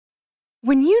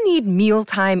When you need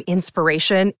mealtime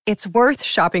inspiration, it's worth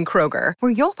shopping Kroger,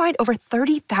 where you'll find over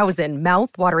 30,000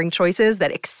 mouth-watering choices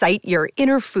that excite your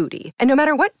inner foodie. And no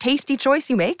matter what tasty choice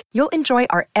you make, you'll enjoy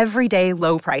our everyday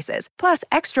low prices, plus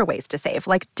extra ways to save,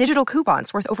 like digital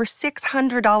coupons worth over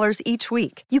 $600 each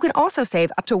week. You can also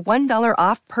save up to $1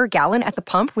 off per gallon at the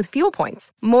pump with fuel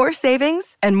points. More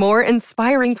savings and more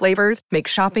inspiring flavors make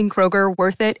shopping Kroger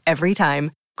worth it every time.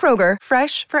 Kroger,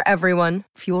 fresh for everyone.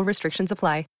 Fuel restrictions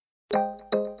apply.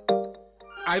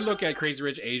 I look at Crazy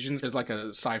Rich Asians as like a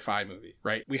sci-fi movie,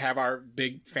 right? We have our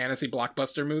big fantasy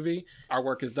blockbuster movie. Our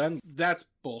work is done. That's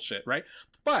bullshit, right?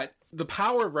 But the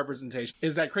power of representation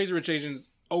is that Crazy Rich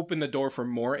Asians open the door for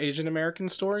more Asian American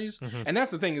stories. Mm-hmm. And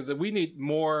that's the thing, is that we need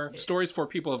more stories for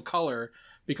people of color,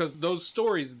 because those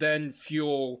stories then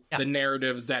fuel the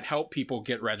narratives that help people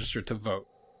get registered to vote.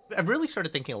 I've really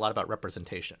started thinking a lot about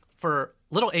representation. For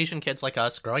little Asian kids like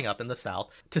us growing up in the South,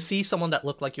 to see someone that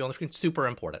looked like you on the screen, super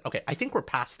important. Okay, I think we're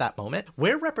past that moment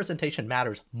where representation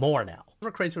matters more now. For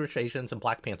Crazy Rich Asians and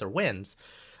Black Panther wins,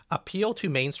 appeal to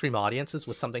mainstream audiences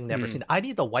was something never seen. I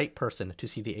need the white person to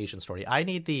see the Asian story. I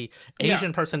need the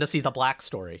Asian person to see the Black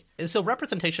story. And so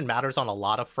representation matters on a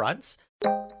lot of fronts.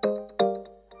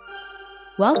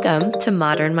 Welcome to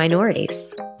Modern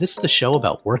Minorities. This is a show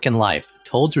about work and life,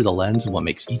 told through the lens of what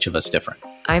makes each of us different.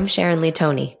 I'm Sharon Lee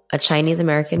Tony, a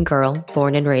Chinese-American girl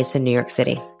born and raised in New York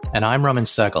City. And I'm Raman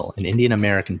Sehgal, an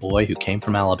Indian-American boy who came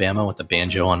from Alabama with a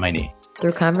banjo on my knee.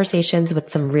 Through conversations with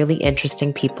some really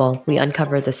interesting people, we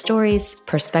uncover the stories,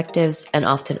 perspectives, and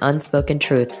often unspoken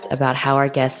truths about how our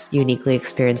guests uniquely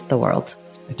experience the world.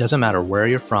 It doesn't matter where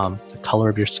you're from, the color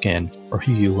of your skin, or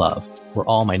who you love. We're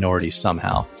all minorities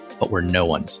somehow, but we're no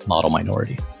one's model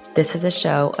minority. This is a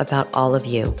show about all of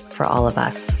you, for all of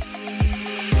us.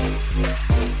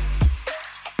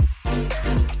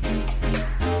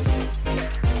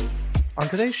 On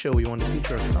today's show, we want to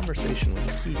feature a conversation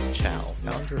with Keith Chow,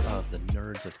 founder of the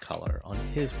Nerds of Color, on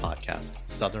his podcast,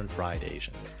 Southern Fried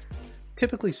Asian.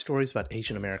 Typically, stories about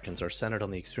Asian Americans are centered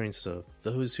on the experiences of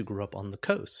those who grew up on the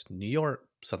coast, New York,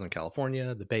 Southern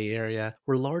California, the Bay Area,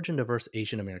 where large and diverse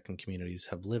Asian American communities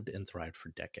have lived and thrived for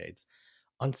decades.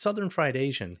 On Southern Fried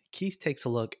Asian, Keith takes a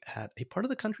look at a part of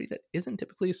the country that isn't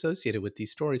typically associated with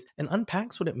these stories and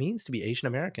unpacks what it means to be Asian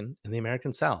American in the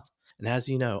American South. And as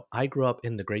you know, I grew up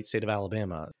in the great state of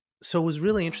Alabama, so was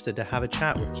really interested to have a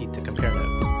chat with Keith to compare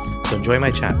notes. So enjoy my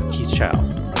chat with Keith Chow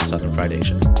on Southern Fried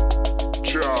Asian.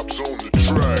 Chops on the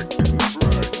track.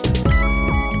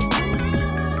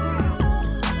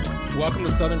 Welcome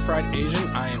to Southern Fried Asian.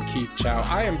 I am Keith Chow.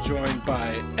 I am joined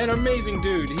by an amazing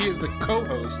dude. He is the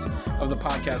co-host of the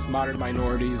podcast Modern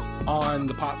Minorities on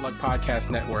the Potluck Podcast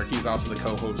Network. He's also the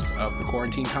co-host of the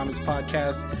Quarantine Comics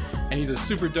Podcast, and he's a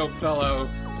super dope fellow.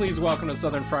 Please welcome to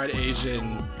Southern Fried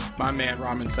Asian, my man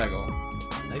Raman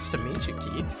Sehgal. Nice to meet you,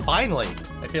 Keith. Finally,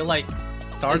 I feel like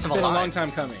stars have aligned. It's been a long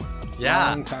time coming. Yeah,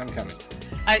 long time coming.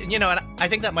 I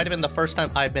think that might have been the first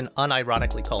time I've been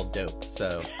unironically called dope.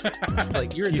 So,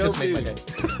 like, you're a dope dude.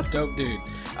 Dope dude.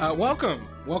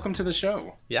 Welcome to the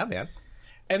show. Yeah, man.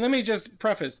 And let me just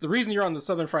preface: the reason you're on the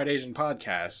Southern Fried Asian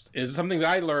podcast is something that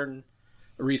I learned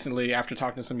recently after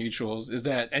talking to some mutuals. Is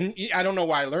that, and I don't know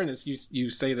why I learned this. You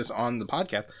say this on the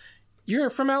podcast. You're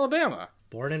from Alabama.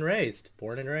 Born and raised.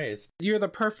 You're the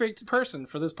perfect person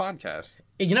for this podcast.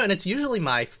 And it's usually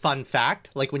my fun fact,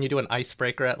 like when you do an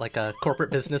icebreaker at like a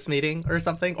corporate business meeting or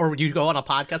something, or you go on a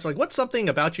podcast, like, what's something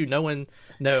about you no one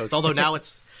knows? Although now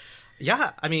it's,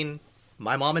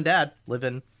 my mom and dad live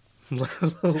in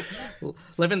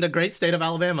the great state of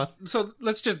Alabama. So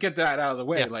let's just get that out of the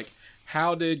way. Yeah. Like,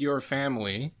 how did your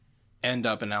family end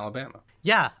up in Alabama?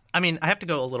 Yeah, I have to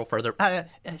go a little further. I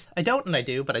don't and I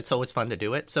do, but it's always fun to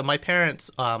do it. So my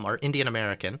parents are Indian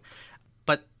American,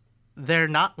 but they're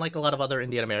not like a lot of other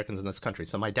Indian Americans in this country.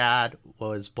 So my dad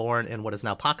was born in what is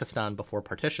now Pakistan before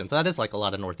partition. So that is like a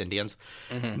lot of North Indians.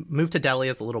 Mm-hmm. Moved to Delhi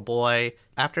as a little boy.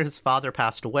 After his father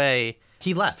passed away,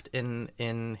 he left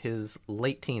in his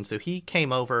late teens. So he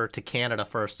came over to Canada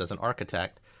first as an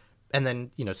architect. And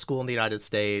then, school in the United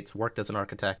States, worked as an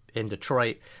architect in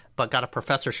Detroit, but got a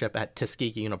professorship at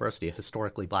Tuskegee University, a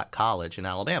historically black college in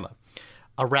Alabama.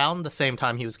 Around the same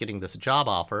time he was getting this job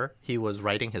offer, he was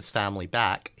writing his family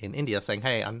back in India saying,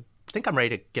 hey, I think I'm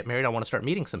ready to get married. I want to start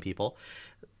meeting some people.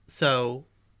 So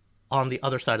on the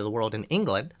other side of the world in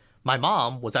England, my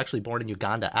mom was actually born in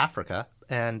Uganda, Africa,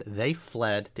 and they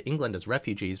fled to England as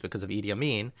refugees because of Idi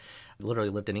Amin. Literally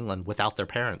lived in England without their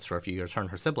parents for a few years, her and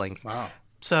her siblings. Wow.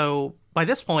 So by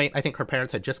this point, I think her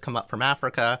parents had just come up from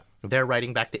Africa. They're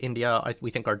writing back to India.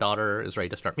 We think our daughter is ready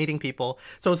to start meeting people.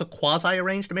 So it was a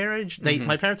quasi-arranged marriage.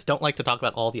 My parents don't like to talk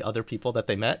about all the other people that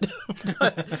they met.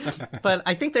 but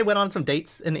I think they went on some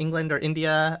dates in England or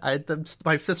India.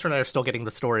 My sister and I are still getting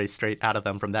the story straight out of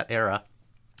them from that era.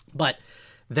 But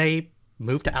they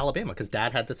moved to Alabama because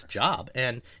Dad had this job.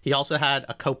 And he also had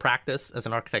a co-practice as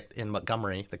an architect in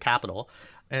Montgomery, the capital.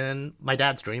 And my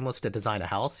dad's dream was to design a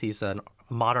house. He's a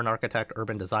modern architect,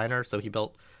 urban designer. So he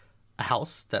built a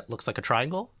house that looks like a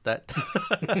triangle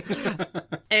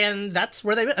and that's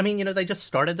where they just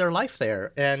started their life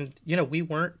there. And we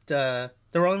weren't there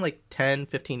were only like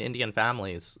 10-15 Indian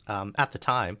families at the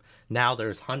time. Now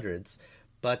there's hundreds,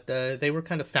 but they were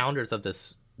kind of founders of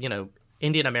this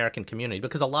Indian American community,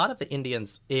 because a lot of the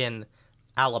Indians in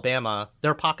Alabama,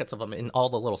 there are pockets of them in all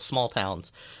the little small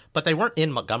towns, but they weren't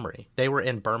in Montgomery. They were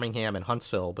in Birmingham and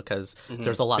Huntsville, because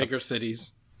there's a lot bigger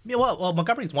cities. Well,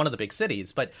 Montgomery's one of the big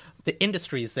cities, but the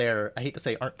industries there, I hate to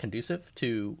say, aren't conducive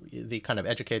to the kind of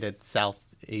educated South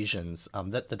Asians,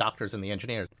 the doctors and the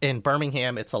engineers. In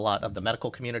Birmingham, it's a lot of the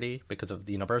medical community because of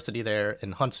the university there.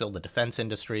 In Huntsville, the defense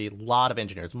industry, a lot of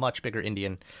engineers, much bigger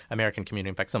Indian American community.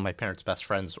 In fact, some of my parents' best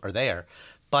friends are there.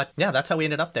 But yeah, that's how we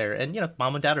ended up there. And,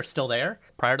 Mom and Dad are still there.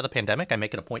 Prior to the pandemic, I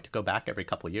make it a point to go back every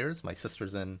couple of years. My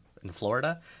sister's in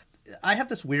Florida. I have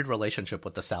this weird relationship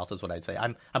with the South, is what I'd say.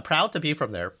 I'm proud to be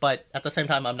from there, but at the same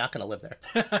time, I'm not going to live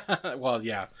there. Well,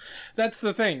 yeah, that's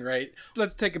the thing, right?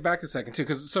 Let's take it back a second,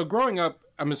 too. So growing up,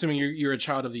 I'm assuming you're a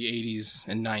child of the 80s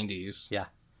and 90s. Yeah.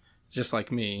 Just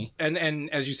like me. And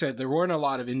as you said, there weren't a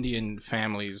lot of Indian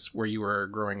families where you were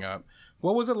growing up.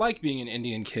 What was it like being an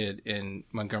Indian kid in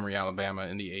Montgomery, Alabama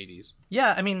in the 80s?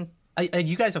 Yeah, I mean,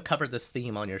 you guys have covered this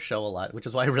theme on your show a lot, which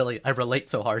is why I relate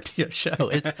so hard to your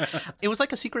show. It was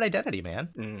like a secret identity,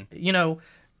 man.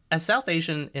 As South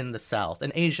Asian in the South,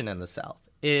 an Asian in the South,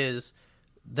 is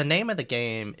the name of the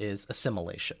game is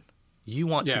assimilation. You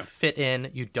want to fit in,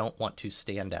 you don't want to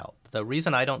stand out. The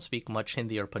reason I don't speak much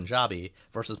Hindi or Punjabi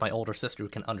versus my older sister who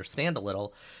can understand a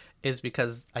little is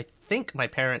because I think my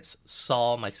parents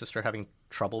saw my sister having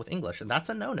trouble with English, and that's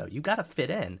a no-no. You got to fit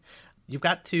in. You've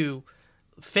got to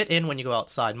fit in when you go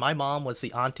outside. My mom was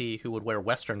the auntie who would wear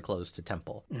Western clothes to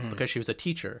temple because she was a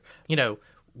teacher.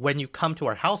 When you come to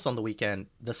our house on the weekend,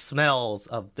 the smells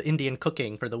of the Indian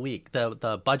cooking for the week, the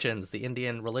bhajans, the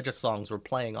Indian religious songs were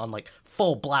playing on like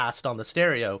full blast on the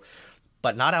stereo,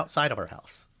 but not outside of our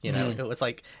house. It was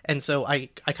like, and so I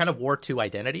kind of wore two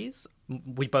identities.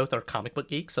 We both are comic book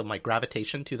geeks, so my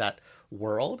gravitation to that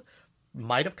world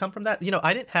might have come from that.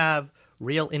 I didn't have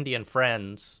real Indian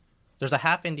friends. There's a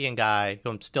half Indian guy who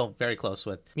I'm still very close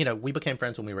with. We became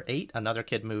friends when we were 8. Another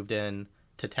kid moved in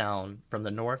to town from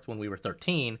the north when we were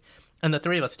 13. And the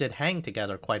three of us did hang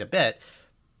together quite a bit.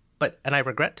 And I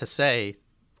regret to say,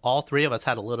 all three of us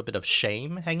had a little bit of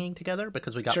shame hanging together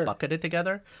because we got bucketed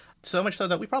together. So much so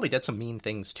that we probably did some mean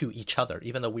things to each other,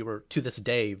 even though we were, to this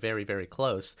day, very, very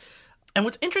close. And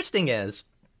what's interesting is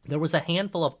there was a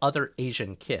handful of other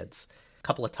Asian kids, a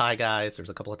couple of Thai guys, there's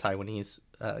a couple of Taiwanese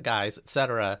guys,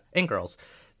 etc., and girls,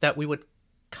 that we would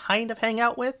kind of hang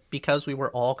out with because we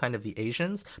were all kind of the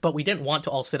Asians, but we didn't want to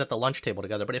all sit at the lunch table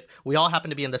together. But if we all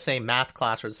happened to be in the same math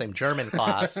class or the same German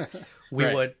class,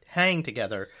 we would hang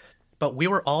together. But we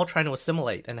were all trying to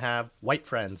assimilate and have white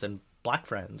friends and black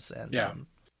friends. And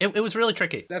it was really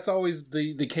tricky. That's always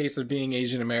the case of being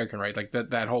Asian American, right? Like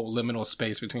that whole liminal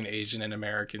space between Asian and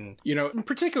American. In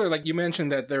particular, like you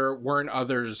mentioned that there weren't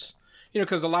others,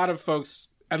 because a lot of folks,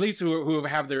 at least who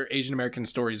have their Asian American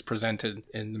stories presented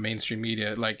in the mainstream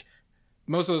media, like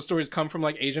most of those stories come from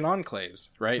like Asian enclaves,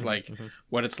 right?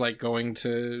 What it's like going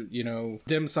to,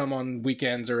 dim sum on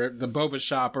weekends, or the boba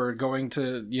shop, or going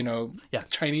to,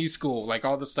 Chinese school, like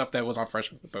all the stuff that was on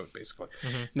Fresh Off the Boat, basically.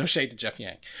 No shade to Jeff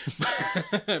Yang.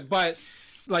 But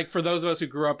like for those of us who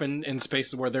grew up in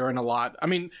spaces where there aren't a lot, I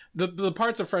mean, the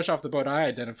parts of Fresh Off the Boat I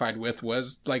identified with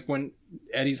was like when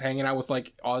Eddie's hanging out with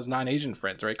like all his non-Asian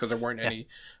friends, right? Because there weren't any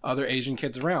other Asian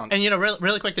kids around. And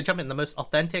really quick to jump in, the most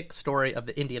authentic story of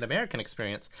the Indian American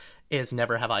experience is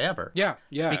Never Have I Ever. Yeah.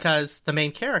 Because the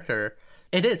main character,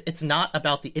 it's not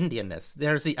about the Indianness.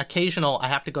 There's the occasional, I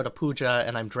have to go to puja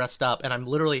and I'm dressed up and I'm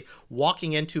literally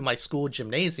walking into my school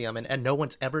gymnasium and no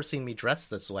one's ever seen me dressed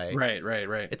this way.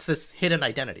 Right. It's this hidden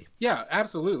identity. Yeah,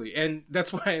 absolutely. And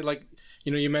that's why, like,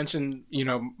 you mentioned,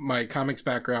 my comics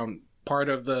background. Part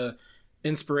of the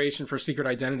inspiration for Secret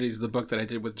Identities, the book that I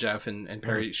did with Jeff and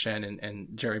Perry Shen and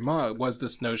Jerry Ma, was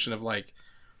this notion of like,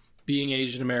 being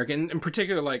Asian American, in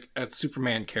particular, like a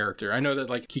Superman character. I know that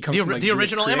like he comes from like the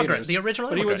original Jewish immigrant, creators,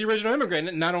 but he was the original immigrant.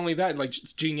 And not only that, like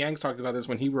Gene Yang's talked about this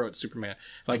when he wrote Superman.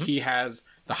 Like he has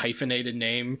the hyphenated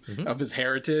name of his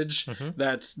heritage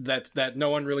that no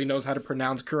one really knows how to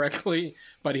pronounce correctly,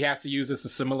 but he has to use this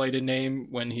assimilated name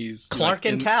when he's Clark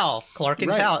and Cal. Right.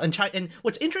 Cal. And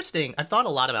what's interesting, I've thought a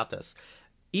lot about this.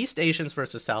 East Asians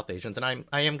versus South Asians, and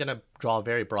I am going to draw a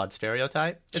very broad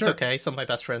stereotype. It's okay. Some of my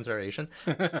best friends are Asian.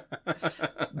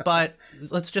 But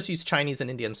let's just use Chinese and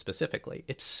Indians specifically.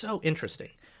 It's so interesting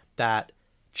that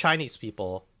Chinese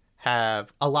people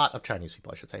have, a lot of Chinese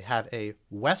people, I should say, have a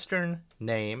Western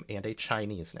name and a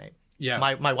Chinese name. Yeah.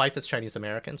 My wife is Chinese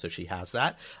American, so she has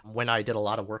that. When I did a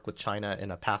lot of work with China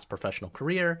in a past professional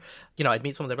career, I'd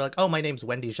meet someone, they'd be like, oh, my name's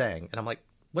Wendy Zhang. And I'm like,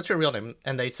 what's your real name?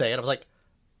 And they'd say it. I was like,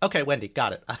 okay, Wendy,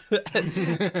 got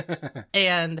it.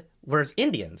 And whereas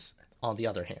Indians, on the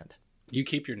other hand, you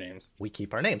keep your names. We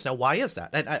keep our names. Now, why is that?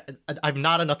 And I'm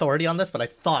not an authority on this, but I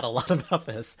thought a lot about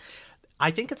this. I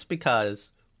think it's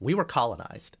because we were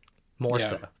colonized more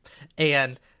so.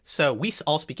 And so we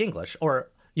all speak English. Or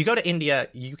you go to India,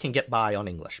 you can get by on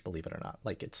English, believe it or not.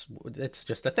 Like it's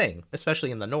just a thing,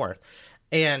 especially in the North.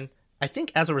 And I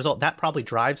think as a result, that probably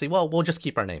drives we'll just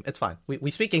keep our name. It's fine. We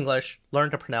speak English,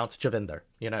 learn to pronounce Javinder.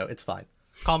 It's fine.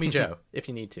 Call me Joe if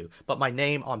you need to. But my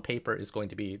name on paper is going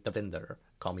to be Devinder.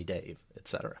 Call me Dave,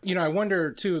 etc. I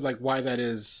wonder, too, like why that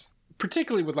is,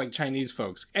 particularly with like Chinese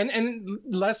folks. And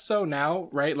less so now,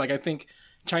 right? Like I think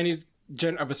Chinese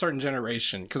of a certain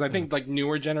generation, because I think like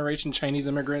newer generation Chinese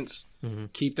immigrants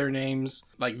keep their names,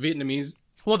 like Vietnamese.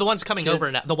 Well, the ones coming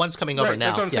over now. The ones coming over now.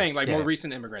 That's what I'm saying. Like more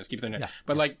recent immigrants keep their name. Yeah.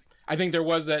 But like, I think there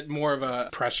was that more of a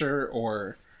pressure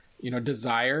or,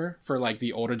 desire for like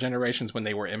the older generations when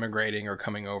they were immigrating or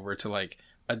coming over to like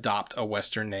adopt a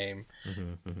Western name.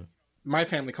 My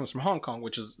family comes from Hong Kong,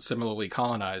 which is similarly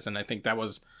colonized. And I think that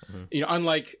was,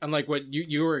 unlike what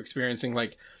you were experiencing,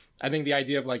 like, I think the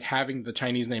idea of like having the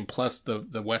Chinese name plus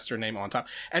the Western name on top.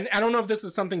 And I don't know if this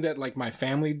is something that like my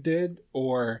family did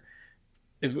or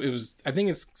it was, I think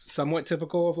it's somewhat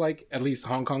typical of like at least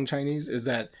Hong Kong Chinese, is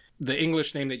that the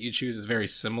English name that you choose is very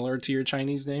similar to your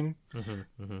Chinese name.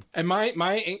 And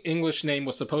my English name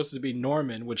was supposed to be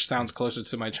Norman, which sounds closer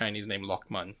to my Chinese name,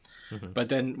 Lokman. But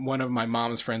then one of my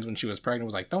mom's friends when she was pregnant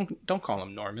was like, don't call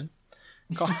him Norman.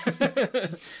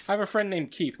 I have a friend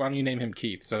named Keith. Why don't you name him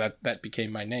Keith? So that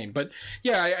became my name. But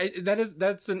yeah,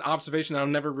 that's an observation I've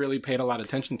never really paid a lot of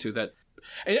attention to. That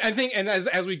I think, and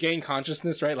as we gain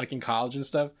consciousness, right, like in college and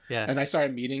stuff, and I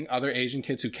started meeting other Asian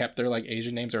kids who kept their like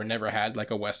Asian names or never had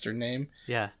like a Western name.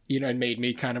 Yeah, it made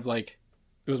me kind of like,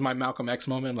 it was my Malcolm X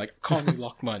moment. I'm like, call me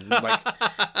Lokman.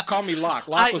 Like, call me Locke.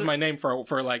 Locke was my name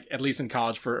for like, at least in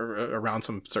college, for around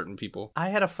some certain people. I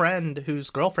had a friend whose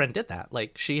girlfriend did that.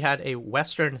 Like, she had a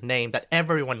Western name that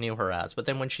everyone knew her as. But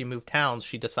then when she moved towns,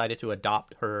 she decided to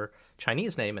adopt her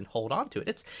Chinese name and hold on to it.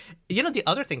 It's, the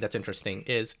other thing that's interesting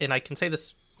is, and I can say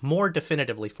this more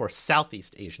definitively for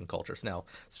Southeast Asian cultures now,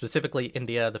 specifically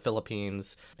India, the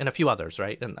Philippines, and a few others,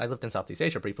 right? And I lived in Southeast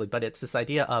Asia briefly, but it's this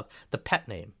idea of the pet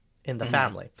name in the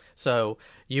family. So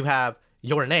you have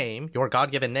your name, your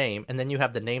God-given name, and then you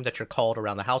have the name that you're called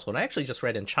around the household. And I actually just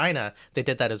read in China, they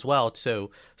did that as well. So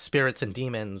spirits and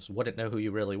demons wouldn't know who you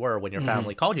really were when your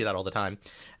family called you that all the time.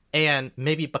 And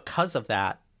maybe because of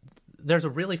that, there's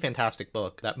a really fantastic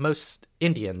book that most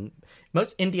Indian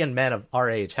men of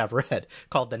our age have read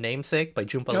called The Namesake by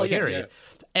Jhumpa Lahiri. Yeah.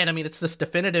 And I mean, it's this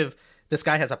definitive, this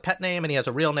guy has a pet name and he has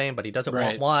a real name, but he doesn't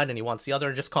want one and he wants the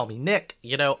other. Just call me Nick,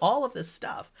 all of this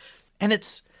stuff. And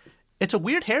it's a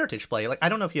weird heritage play. Like, I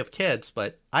don't know if you have kids,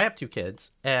 but I have 2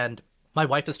 kids and my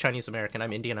wife is Chinese American.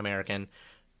 I'm Indian American.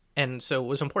 And so it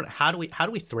was important. How do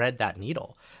we thread that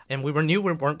needle? And we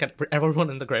weren't gonna, everyone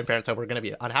in the grandparents were going to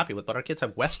be unhappy with, but our kids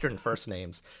have Western first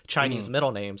names, Chinese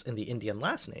middle names, and the Indian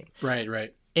last name.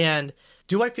 Right. And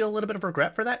do I feel a little bit of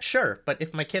regret for that? Sure. But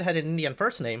if my kid had an Indian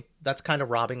first name, that's kind of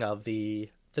robbing of the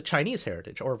Chinese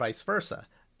heritage or vice versa.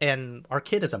 And our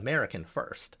kid is American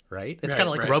first, right? It's kind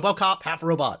of like RoboCop, half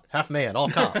robot, half man, all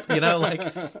cop,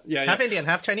 half Indian,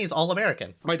 half Chinese, all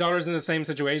American. My daughter's in the same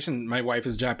situation. My wife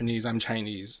is Japanese, I'm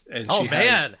Chinese. And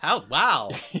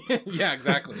wow. Yeah,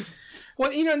 exactly.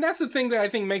 Well, and that's the thing that I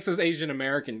think makes us Asian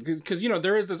American, because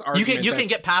there is this argument. You can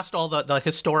get past all the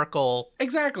historical.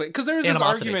 Exactly, because there is this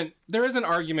argument. There is an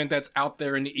argument that's out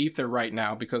there in the ether right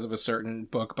now because of a certain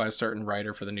book by a certain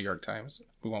writer for the New York Times.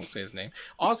 We won't say his name.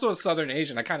 Also, a Southern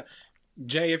Asian.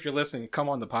 Jay, if you're listening, come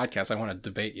on the podcast. I want to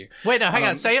debate you. Wait, no, hang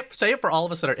on. Say it for all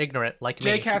of us that are ignorant, like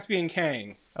Jay me. Caspian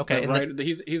Kang. Okay,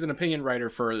 he's an opinion writer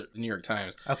for the New York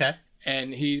Times. Okay,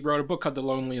 and he wrote a book called The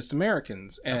Loneliest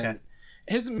Americans, and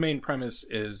his main premise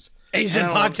is Asian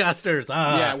and I don't- podcasters.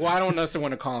 Yeah, well, I don't necessarily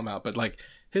want to call him out, but like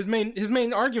his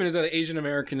main argument is that Asian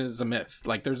American is a myth.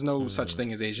 Like, there's no such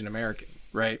thing as Asian American,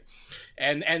 right?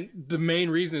 And the main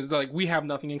reason is that, like, we have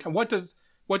nothing in common.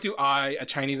 What do I, a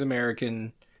Chinese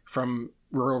American from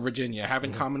rural Virginia, have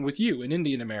in common with you, an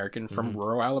Indian American from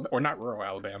rural Alabama, or not rural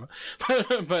Alabama,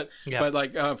 but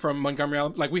like from Montgomery,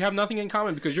 Alabama? Like, we have nothing in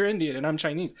common because you're Indian and I'm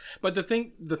Chinese. But the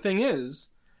thing is,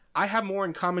 I have more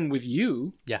in common with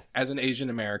you as an Asian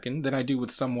American than I do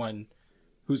with someone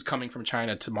who's coming from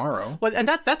China tomorrow. Well, and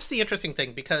that's the interesting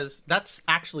thing, because that's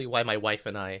actually why my wife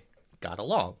and I got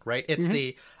along, right? It's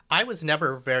I was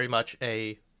never very much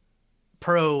a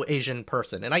pro-Asian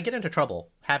person, and I get into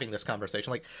trouble having this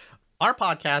conversation. Like, our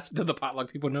podcast... Do the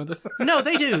potluck people know this? No,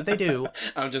 they do.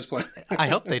 I'm just playing. I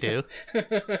hope they do.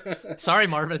 Sorry,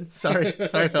 Marvin. Sorry,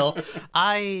 Phil.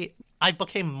 I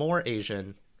became more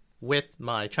Asian with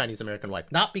my Chinese American wife,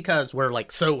 not because we're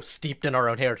like so steeped in our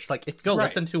own heritage. Like, if you go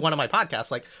listen to one of my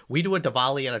podcasts, like, we do a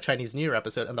Diwali and a Chinese New Year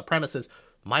episode, and the premise is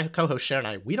my co-host Sharon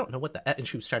and I, we don't know what and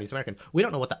she was Chinese American, we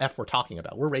don't know what the F we're talking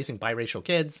about. We're raising biracial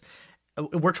kids.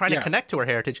 We're trying to connect to our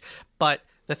heritage. But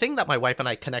the thing that my wife and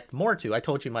I connect more to, I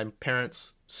told you my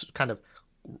parents' kind of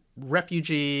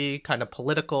refugee, kind of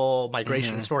political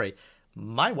migration story.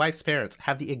 My wife's parents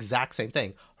have the exact same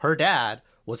thing. Her dad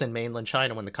was in mainland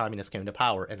China when the communists came to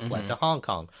power and fled to Hong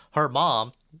Kong. Her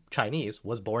mom, Chinese,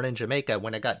 was born in Jamaica.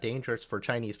 When it got dangerous for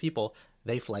Chinese people,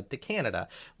 they fled to Canada.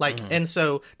 Like, and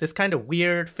so this kind of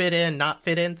weird fit in, not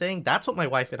fit in thing, that's what my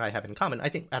wife and I have in common. I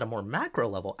think at a more macro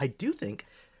level, I do think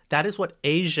that is what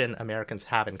Asian Americans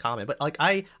have in common. But like,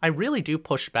 I really do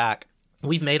push back.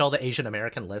 We've made all the Asian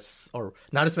American lists, or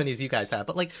not as many as you guys have,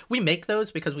 but like, we make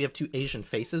those because we have two Asian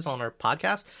faces on our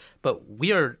podcast, but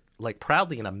we are like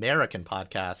proudly an American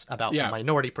podcast about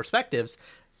minority perspectives.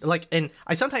 Like, and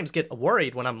I sometimes get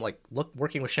worried when I'm like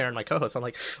working with Sharon, my co-host. I'm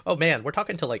like, oh man, we're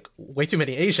talking to like way too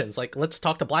many Asians. Like, let's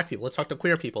talk to Black people, let's talk to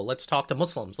queer people, let's talk to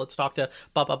Muslims, let's talk to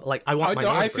blah blah. Like, I want.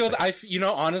 I feel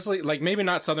that honestly, like, maybe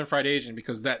not Southern Fried Asian,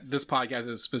 because this podcast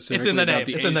is specifically about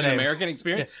the Asian American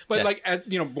experience. But like,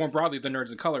 more broadly, the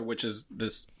Nerds of Color, which is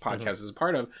this podcast is a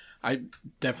part of, I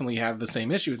definitely have the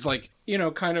same issue. It's like,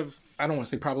 kind of, I don't want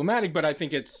to say problematic, but I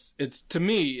think it's to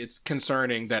me, it's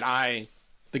concerning that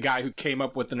the guy who came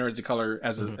up with the Nerds of Color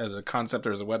as a concept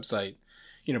or as a website,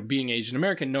 being Asian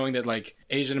American, knowing that like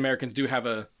Asian Americans do have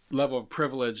a level of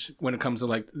privilege when it comes to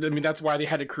like, I mean, that's why they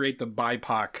had to create the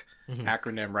BIPOC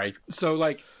acronym, right? So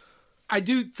like, I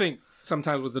do think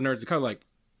sometimes with the Nerds of Color, like,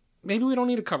 maybe we don't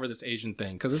need to cover this Asian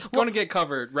thing because it's going to get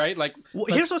covered, right? Like,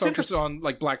 here's what's interesting on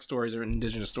like Black stories or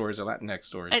Indigenous stories or Latinx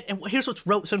stories. And here's what's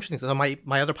so interesting. So my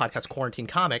other podcast, Quarantine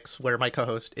Comics, where my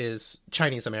co-host is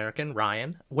Chinese American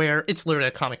Ryan, where it's literally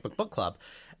a comic book club.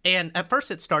 And at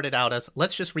first it started out as,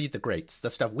 let's just read the greats,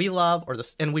 the stuff we love,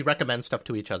 and we recommend stuff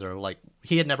to each other. Like,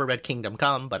 he had never read Kingdom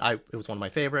Come, but it was one of my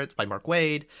favorites, by Mark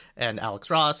Waid and Alex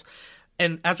Ross.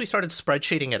 And as we started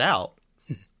spreadsheeting it out,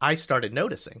 I started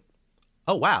noticing,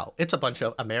 oh wow, it's a bunch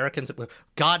of Americans.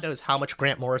 God knows how much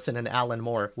Grant Morrison and Alan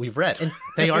Moore we've read, and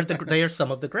they are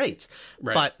some of the greats.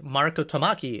 Right. But Mariko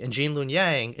Tamaki and Jean Lun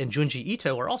Yang and Junji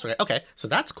Ito are also great. Okay, so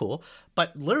that's cool.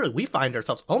 But literally, we find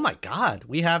ourselves, oh my God,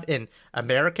 we have an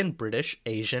American, British,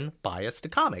 Asian bias to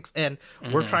comics, and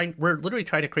we're literally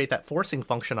trying to create that forcing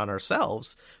function on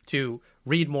ourselves to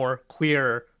read more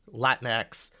queer,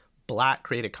 Latinx, Black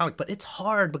created comic. But it's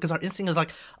hard because our instinct is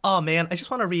like, oh man, I just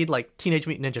want to read like Teenage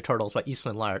Mutant Ninja Turtles by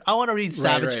Eastman Laird. I want to read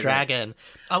Savage Dragon.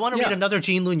 I want to read another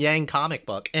Jean Lun Yang comic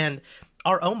book. And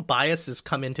our own biases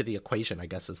come into the equation, I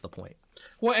guess, is the point.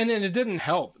 Well, and it didn't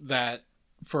help that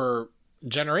for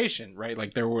generation, right?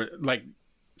 Like, there were like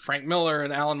Frank Miller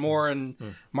and Alan Moore and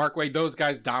Mark Waid, those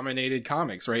guys dominated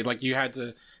comics, right? Like, you had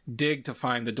to dig to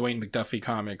find the Dwayne McDuffie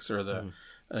comics or the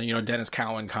Dennis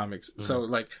Cowan comics. So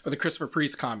like, or the Christopher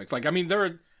Priest comics. Like, I mean,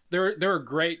 there are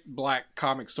great Black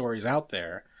comic stories out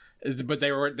there, but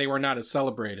they were not as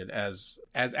celebrated as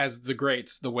the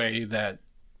greats, the way that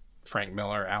Frank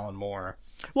Miller, Alan Moore.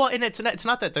 Well, and it's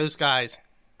not that those guys,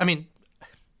 I mean,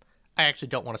 I actually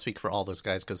don't want to speak for all those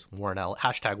guys because Warren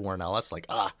Ellis, like,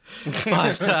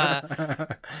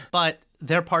 but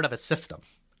they're part of a system.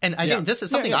 And I think this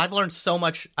is something I've learned so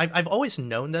much. I've always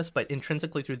known this, but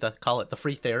intrinsically through the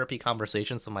free therapy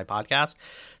conversations of my podcast,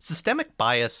 systemic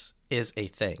bias is a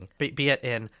thing, be it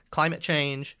in climate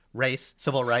change, race,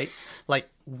 civil rights. Like,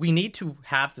 we need to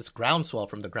have this groundswell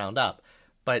from the ground up.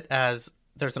 But as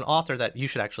there's an author that you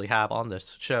should actually have on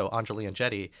this show, Anjali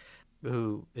Enjeti,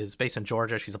 who is based in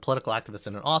Georgia. She's a political activist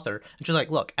and an author. And she's like,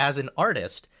 look, as an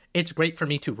artist, it's great for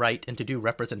me to write and to do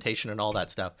representation and all that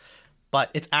stuff. but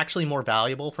it's actually more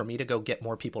valuable for me to go get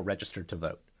more people registered to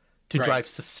vote, to Right. drive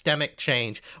systemic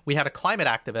change. We had a climate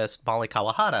activist, Molly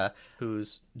Kawahara,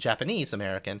 who's Japanese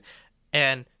American,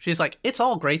 and she's like, it's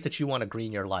all great that you want to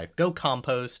green your life. Go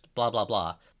compost, blah, blah,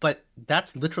 blah. But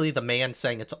that's literally the man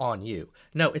saying it's on you.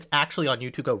 No, it's actually on you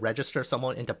to go register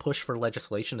someone and to push for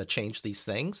legislation to change these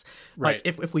things. Right.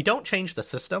 Like, if we don't change the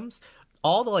systems,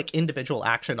 all the like individual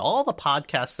action, all the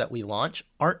podcasts that we launch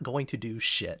aren't going to do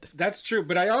shit. That's true,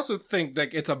 but I also think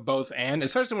like it's a both and,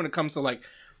 especially when it comes to like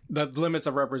the limits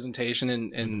of representation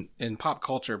in pop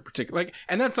culture, particularly. Like,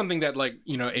 and that's something that like,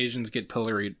 you know, Asians get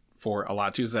pilloried for a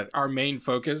lot too, is that our main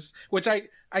focus, which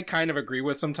I kind of agree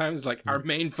with sometimes, like our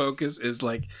main focus is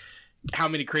like how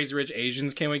many Crazy Rich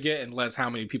Asians can we get and less how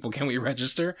many people can we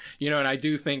register, you know. And I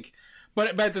do think,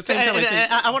 but at the same time,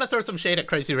 I want to throw some shade at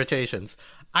Crazy Rich Asians.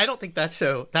 I don't think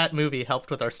that movie helped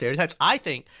with our stereotypes. I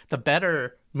think the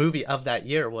better movie of that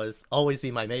year was Always Be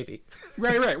My Maybe.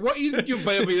 right. Well,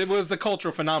 but it was the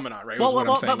cultural phenomenon, right? Well, what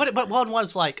I'm saying. but one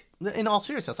was like, in all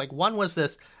seriousness, like one was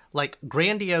this like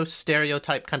grandiose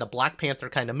stereotype kind of Black Panther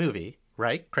kind of movie,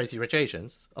 right? Crazy Rich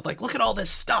Asians, of like, look at all this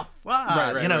stuff, you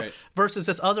know. Right. Versus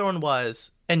this other one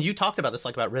was, and you talked about this,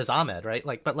 like about Riz Ahmed, right?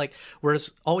 Like, but like,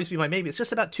 whereas Always Be My Maybe, it's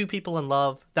just about two people in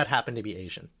love that happen to be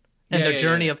Asian. And their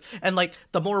journey of, and like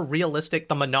the more realistic,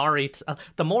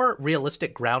 the more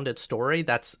realistic grounded story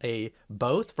that's a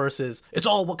both versus it's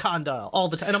all Wakanda all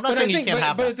the time. And I'm not saying you can't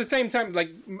have that. But at the same time,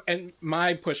 like, and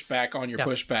my pushback on your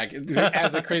pushback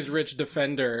as a Crazy Rich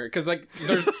defender, because like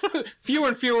there's fewer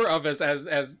and fewer of us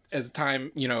as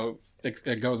time, you know,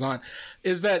 it goes on,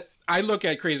 is that I look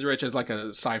at Crazy Rich as like a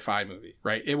sci-fi movie,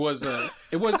 right? It was a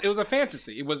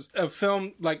fantasy. It was a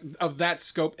film like of that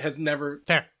scope has never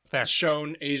Fair.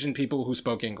 shown Asian people who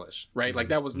spoke English, right? Like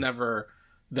that was never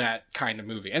that kind of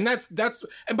movie. And that's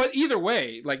but either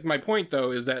way, like my point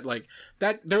though is that like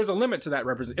that there's a limit to that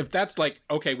if that's like,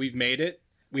 okay, we've made it,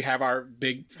 we have our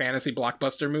big fantasy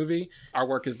blockbuster movie, our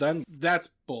work is done, that's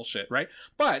bullshit, right?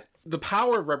 But the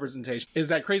power of representation is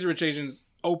that Crazy Rich Asians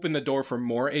open the door for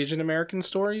more Asian American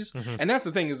stories. And that's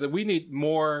the thing, is that we need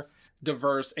more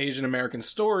diverse Asian American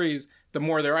stories, the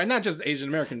more there are, and not just Asian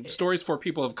American stories for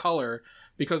people of color,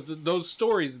 because those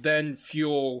stories then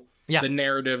fuel the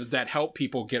narratives that help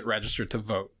people get registered to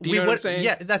vote. Do you know what I'm saying?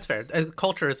 Yeah, that's fair.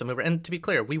 Culture is a mover. And to be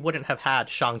clear, we wouldn't have had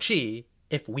Shang-Chi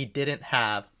if we didn't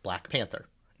have Black Panther.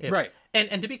 Right.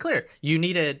 And to be clear, you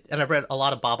needed, and I've read a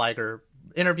lot of Bob Iger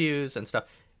interviews and stuff,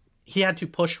 he had to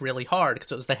push really hard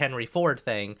because it was the Henry Ford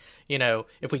thing. You know,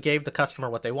 if we gave the customer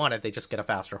what they wanted, they just get a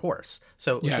faster horse.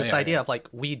 So it's this idea of like,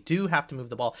 we do have to move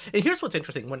the ball. And here's what's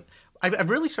interesting. When I've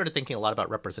really started thinking a lot about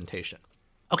representation.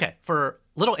 Okay, for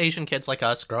little Asian kids like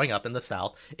us growing up in the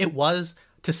South, it was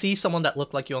to see someone that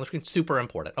looked like you on the screen super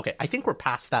important. Okay, I think we're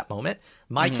past that moment.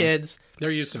 My kids,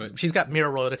 they're used to it. She's got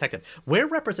Mirror Royal Detective. Where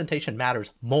representation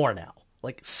matters more now.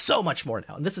 Like so much more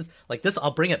now. And this is like this,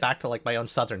 I'll bring it back to like my own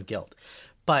Southern guilt.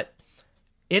 But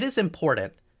it is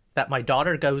important that my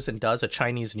daughter goes and does a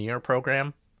Chinese New Year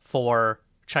program for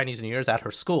Chinese New Year's at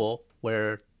her school,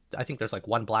 where I think there's like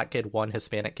one Black kid, one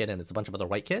Hispanic kid, and it's a bunch of other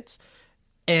white kids.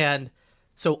 And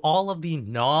so all of the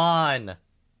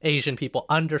non-Asian people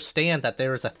understand that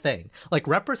there is a thing. Like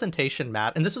representation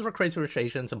matters. And this is where Crazy Rich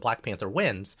Asians and Black Panther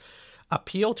wins.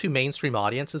 Appeal to mainstream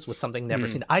audiences was something never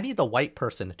seen. I need the white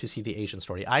person to see the Asian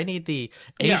story. I need the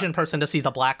Asian person to see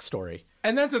the Black story.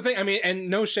 And that's the thing. I mean, and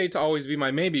no shade to Always Be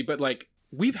My Maybe, but like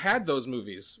we've had those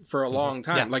movies for a long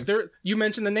time. Like you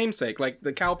mentioned The Namesake, like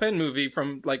the Kal Penn movie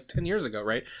from like 10 years ago,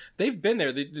 right? They've been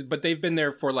there, but they've been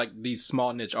there for like these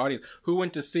small niche audience who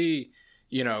went to see,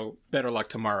 you know, Better Luck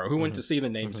Tomorrow, who went to see The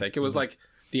Namesake. It was like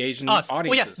the Asian audiences.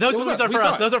 Well, yeah, those movies are for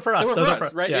us. Those are for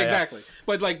us. Right? Yeah, exactly.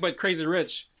 Yeah. But Crazy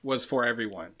Rich was for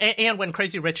everyone. And when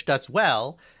Crazy Rich does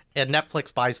well, and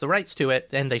Netflix buys the rights to it,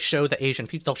 and they show the Asian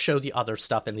people, they'll show the other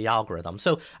stuff in the algorithm.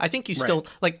 So I think you still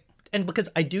like, and because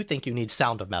I do think you need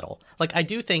Sound of Metal. Like I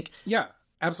do think, yeah,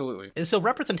 absolutely. So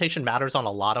representation matters on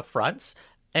a lot of fronts.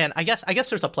 And I guess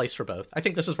there's a place for both. I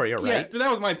think this is where you're right. Yeah,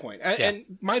 that was my point. And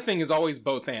my thing is always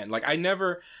both and. Like I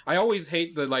always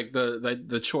hate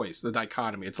the choice, the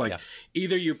dichotomy. It's like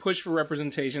either you push for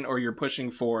representation or you're pushing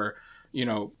for, you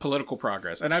know, political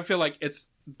progress. And I feel like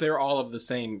they're all of the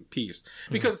same piece.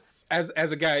 Because as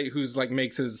a guy who's like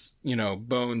makes his, you know,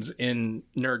 bones in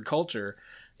nerd culture,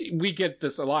 we get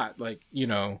this a lot. Like, you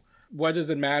know, what does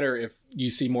it matter if you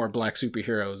see more Black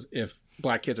superheroes if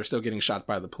Black kids are still getting shot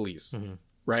by the police?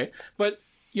 Right. But,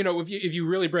 you know, if you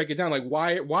really break it down, like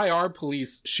why are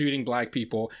police shooting Black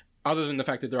people Other than the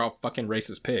fact that they're all fucking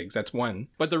racist pigs. That's one.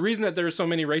 But the reason that there are so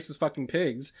many racist fucking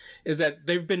pigs is that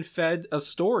they've been fed a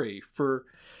story for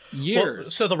years.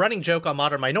 Well, so the running joke on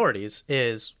Modern Minorities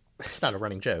is, it's not a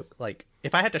running joke. Like,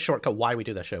 if I had to shortcut why we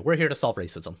do that show, we're here to solve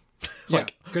racism.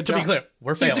 Like, good to job. be clear,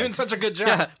 we're failing. You're doing such a good job.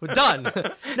 Yeah, we're done.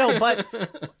 No, but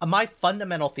my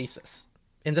fundamental thesis,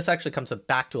 and this actually comes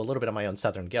back to a little bit of my own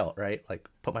Southern guilt, right? Like,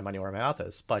 put my money where my mouth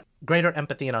is, but greater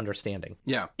empathy and understanding.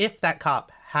 Yeah. If that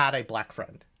cop had a black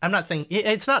friend, I'm not saying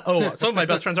it's not, oh, some of my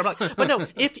best friends are black, but no,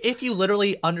 if you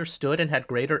literally understood and had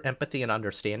greater empathy and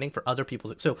understanding for other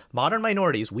people's, so Modern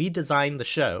Minorities, we designed the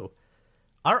show.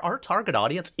 Our target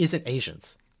audience isn't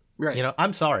Asians. Right. You know,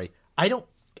 I'm sorry. I don't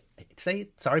say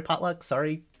sorry, potluck,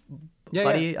 sorry,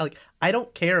 buddy. Yeah. Like, I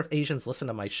don't care if Asians listen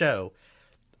to my show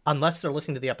unless they're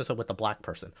listening to the episode with a black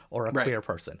person or a queer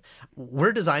person.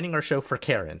 We're designing our show for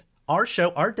Karen. Our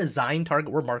show, our design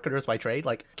target, we're marketers by trade.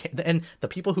 Like, and the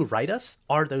people who write us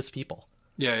are those people.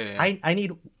 Yeah. I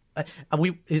need.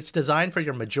 It's designed for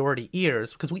your majority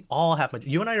ears because we all have.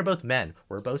 You and I are both men.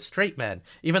 We're both straight men.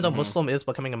 Even though Muslim is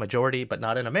becoming a majority, but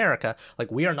not in America. Like,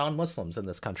 we are non-Muslims in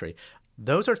this country.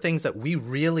 Those are things that we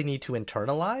really need to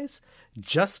internalize,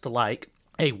 just like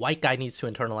a white guy needs to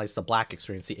internalize the black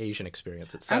experience, the Asian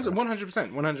experience, etc.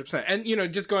 100%. And, you know,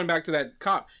 just going back to that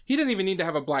cop, he didn't even need to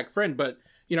have a black friend. But,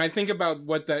 you know, I think about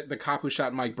what the cop who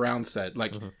shot Mike Brown said.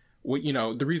 Like, you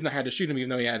know, the reason I had to shoot him, even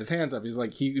though he had his hands up, he's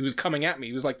like, he was coming at me.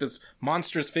 He was like this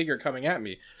monstrous figure coming at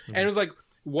me. And it was like,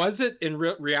 was it in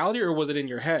reality or was it in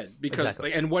your head? Because,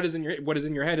 like, and what is in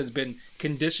your head has been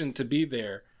conditioned to be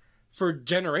there for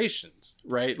generations,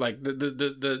 right? Like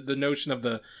the notion of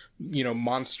the, you know,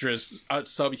 monstrous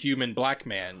subhuman black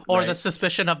man, or right? the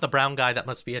suspicion of the brown guy that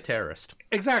must be a terrorist.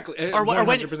 Exactly. Or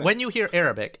when you hear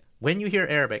Arabic,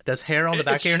 does hair on the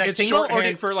back of your neck it's tingle?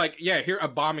 Shorthand for like, here a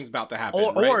bombing's about to happen.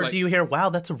 Or right? Like, do you hear, wow,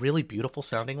 that's a really beautiful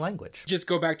sounding language? Just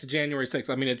go back to January 6th.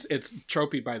 I mean, it's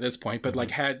tropey by this point, but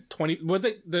like had 20. What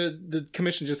the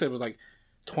commission just said was like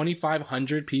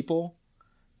 2,500 people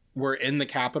were in the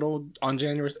Capitol on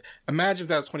January. Imagine if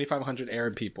that was 2,500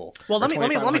 Arab people. Well, let me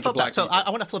flip that. So people. I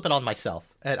want to flip it on myself,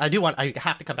 and I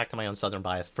have to come back to my own Southern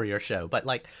bias for your show. But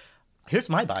like, here's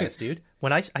my bias, dude.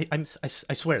 When I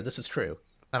swear this is true,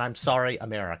 and I'm sorry,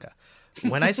 America.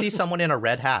 When I see someone in a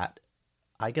red hat,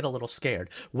 I get a little scared.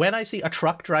 When I see a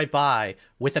truck drive by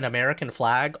with an American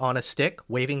flag on a stick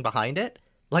waving behind it,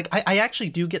 like I actually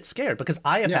do get scared because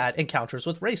I have had encounters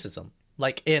with racism,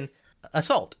 like in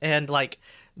assault, and like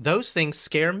those things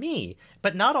scare me.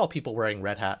 But not all people wearing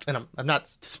red hats, and I'm not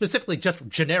specifically just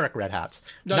generic red hats.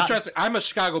 No, trust me, I'm a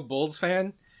Chicago Bulls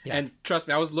fan, and trust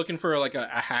me, I was looking for like a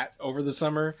hat over the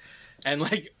summer. And,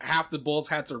 like, half the Bulls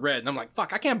hats are red. And I'm like,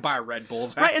 fuck, I can't buy a red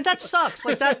Bulls hat. Right, and that sucks.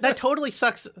 Like, that totally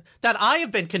sucks that I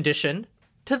have been conditioned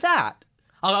to that.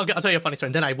 I'll tell you a funny story,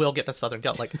 and then I will get to Southern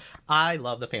guilt. Like, I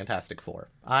love the Fantastic Four.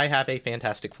 I have a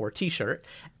Fantastic Four t-shirt.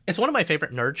 It's one of my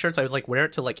favorite nerd shirts. I would, like, wear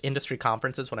it to, like, industry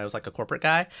conferences when I was, like, a corporate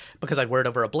guy. Because I'd wear it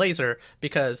over a blazer.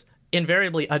 Because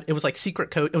invariably, it was, like,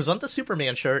 secret code. It was on the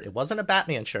Superman shirt. It wasn't a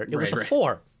Batman shirt. It was a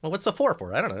 4. Well, what's the 4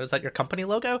 for? I don't know. Is that your company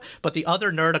logo? But the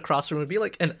other nerd across the room would be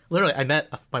like, and literally, I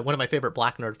met one of my favorite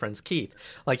black nerd friends, Keith.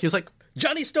 Like, he was like,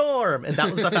 Johnny Storm! And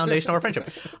that was the foundation of our friendship.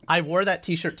 I wore that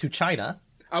t-shirt to China.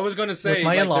 I was going to say,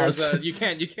 my in-laws. You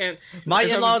can't. My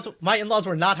in-laws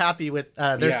were not happy with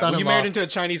their son-in-law. When you married into a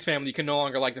Chinese family, you can no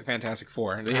longer like the Fantastic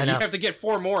Four. You have to get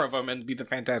 4 more of them and be the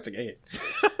Fantastic 8.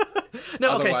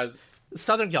 No, otherwise... okay.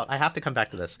 Southern guilt. I have to come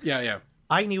back to this. Yeah.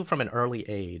 I knew from an early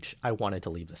age I wanted to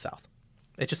leave the South.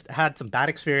 It just had some bad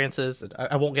experiences.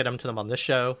 I won't get into them on this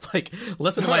show. Like,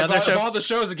 listen to my other show. Of all the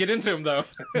shows to get into them, though.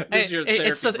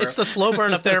 It's the slow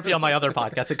burn of therapy on my other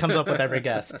podcast. It comes up with every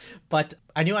guest. But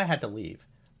I knew I had to leave.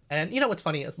 And you know what's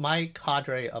funny? My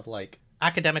cadre of, like,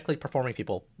 academically performing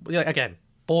people, again,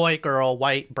 boy, girl,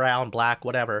 white, brown, black,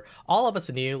 whatever, all of us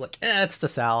knew, like, it's the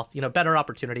South, you know, better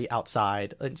opportunity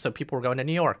outside. And so people were going to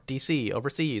New York, D.C.,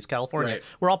 overseas, California. Right.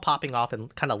 We're all popping off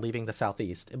and kind of leaving the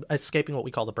Southeast, escaping what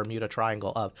we call the Bermuda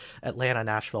Triangle of Atlanta,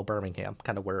 Nashville, Birmingham,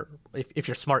 kind of where, if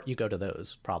you're smart, you go to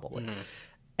those, probably. Mm-hmm.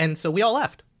 And so we all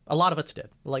left. A lot of us did.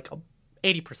 Like,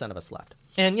 80% of us left.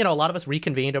 And, you know, a lot of us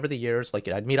reconvened over the years. Like,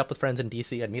 I'd meet up with friends in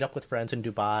D.C., I'd meet up with friends in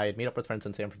Dubai, I'd meet up with friends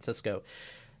in San Francisco.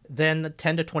 Then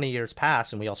 10 to 20 years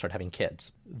pass and we all start having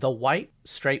kids. The white,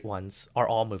 straight ones are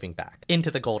all moving back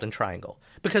into the Golden Triangle.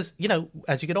 Because, you know,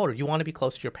 as you get older, you want to be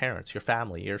close to your parents, your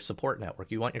family, your support network.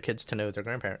 You want your kids to know their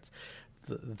grandparents.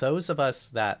 Those of us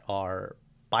that are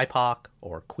BIPOC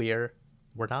or queer,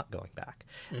 we're not going back.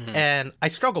 Mm-hmm. And I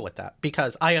struggle with that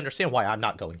because I understand why I'm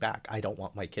not going back. I don't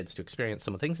want my kids to experience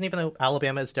some of the things. And even though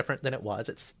Alabama is different than it was,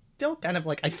 it's still kind of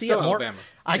like, I see Still it more. Alabama.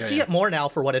 I Yeah, see yeah. it more now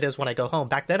for what it is when I go home.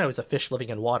 Back then I was a fish living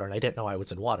in water and I didn't know I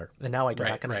was in water. And now I go Right,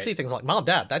 back and I right. see things like, Mom,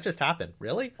 Dad, that just happened.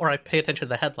 Really? Or I pay attention to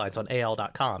the headlines on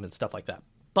AL.com and stuff like that.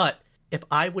 But if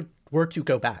I were to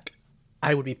go back,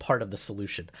 I would be part of the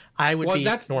solution. I would be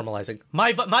normalizing.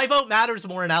 My vote matters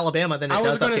more in Alabama than it does up here.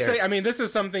 I was going to say, I mean, this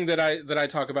is something that I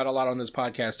talk about a lot on this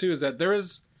podcast too, is that there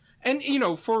is, and you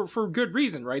know, for good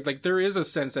reason, right? Like there is a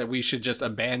sense that we should just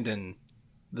abandon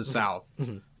the South,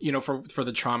 you know, for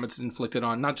the trauma it's inflicted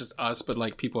on not just us, but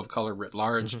like people of color writ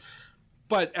large.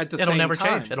 But at the same time,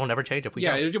 It'll never change if we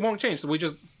yeah, don't. it won't change. So we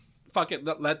just fuck it.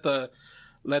 Let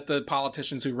the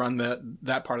politicians who run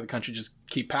that part of the country just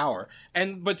keep power.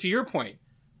 But to your point,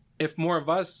 if more of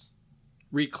us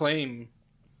reclaim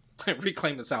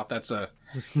the South, that's a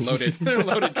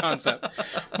loaded concept.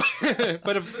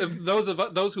 But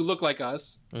if those who look like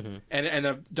us and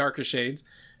of darker shades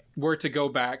were to go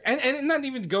back and not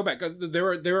even go back, there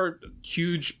are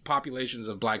huge populations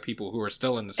of black people who are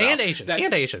still in the South And Asians.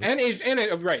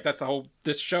 Right. That's the whole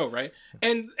this show, right?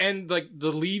 And like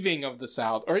the leaving of the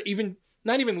South, or even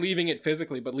not even leaving it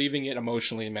physically, but leaving it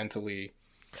emotionally and mentally.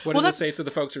 What does it say to the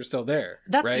folks who are still there?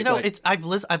 That's right? You know,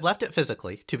 I've left it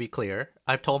physically, to be clear.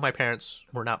 I've told my parents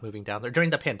we're not moving down there during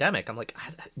the pandemic. I'm like,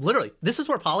 literally, this is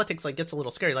where politics like gets a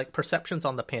little scary. Like perceptions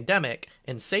on the pandemic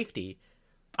and safety.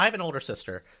 I have an older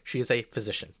sister. She is a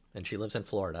physician and she lives in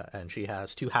Florida, and she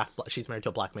has she's married to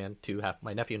a black man.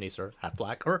 My nephew and niece are half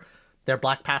black, or they're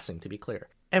black passing, to be clear.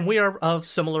 And we are of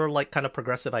similar like kind of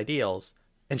progressive ideals.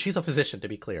 And she's a physician, to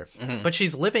be clear. But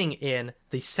she's living in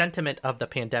the sentiment of the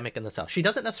pandemic in the South. She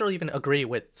doesn't necessarily even agree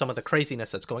with some of the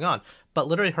craziness that's going on. But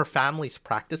literally her family's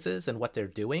practices and what they're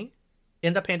doing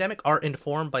in the pandemic are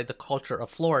informed by the culture of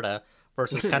Florida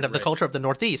versus kind of the culture of the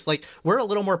Northeast. Like, we're a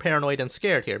little more paranoid and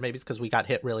scared here. Maybe it's because we got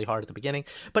hit really hard at the beginning.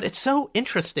 But it's so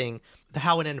interesting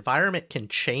how an environment can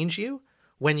change you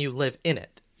when you live in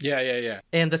it. Yeah.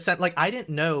 And I didn't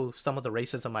know some of the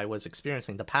racism I was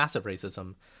experiencing, the passive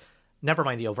racism, never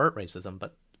mind the overt racism,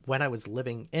 but when I was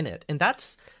living in it. And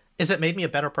is it made me a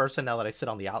better person now that I sit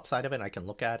on the outside of it and I can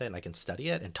look at it and I can study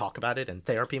it and talk about it and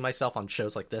therapy myself on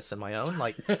shows like this and my own?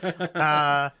 Like,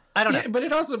 I don't know. Yeah, but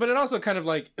it also kind of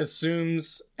like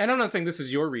assumes, and I'm not saying this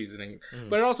is your reasoning,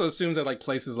 but it also assumes that like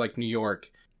places like New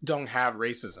York don't have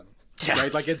racism,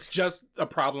 right? Like it's just a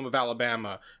problem of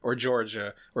Alabama or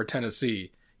Georgia or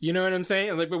Tennessee. You know what I'm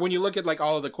saying? Like, but when you look at like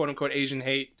all of the quote unquote Asian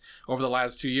hate over the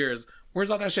last 2 years,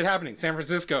 where's all that shit happening? San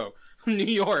Francisco, New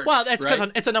York. Well, that's because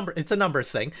right? it's a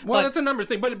numbers thing. Well, that's a numbers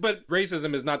thing, but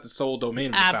racism is not the sole domain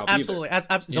of the South absolutely.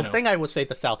 either. The thing I would say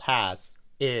the South has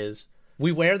is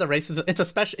we wear the racism.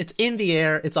 It's in the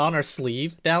air. It's on our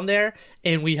sleeve down there,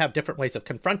 and we have different ways of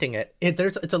confronting it.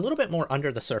 It's a little bit more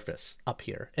under the surface up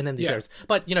here and in these areas.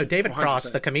 But David 100%. Cross,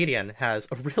 the comedian, has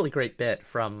a really great bit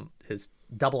from his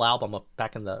double album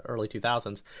back in the early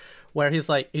 2000s, where he's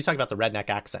talking about the redneck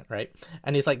accent, right?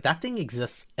 And he's like, that thing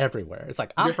exists everywhere. It's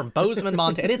like, I'm from Bozeman,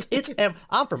 Montana.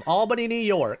 I'm from Albany, New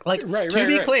York. Like, to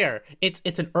be clear,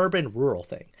 it's an urban rural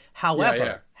thing.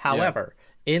 However,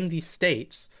 in the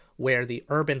states where the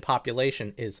urban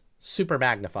population is super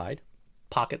magnified,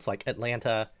 pockets like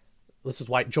Atlanta, this is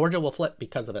why Georgia will flip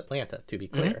because of Atlanta, to be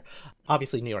clear.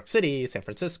 Obviously, New York City, San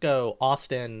Francisco,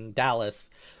 Austin, Dallas.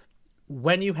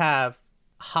 When you have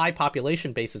high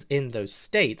population bases in those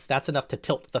states, that's enough to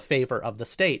tilt the favor of the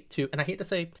state to, and I hate to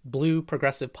say blue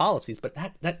progressive policies, but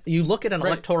that you look at an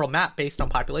electoral map based on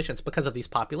populations because of these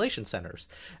population centers.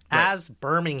 As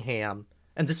Birmingham,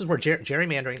 and this is where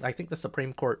gerrymandering, I think the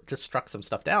Supreme Court just struck some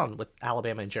stuff down with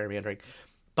Alabama and gerrymandering,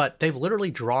 but they've literally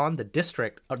drawn the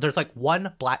district. There's like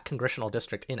one black congressional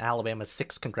district in Alabama,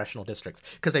 6 congressional districts,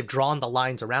 because they've drawn the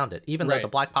lines around it, even though the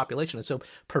black population is so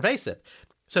pervasive.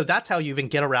 So that's how you even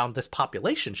get around this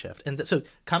population shift. And so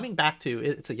coming back to,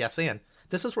 it's a yes and,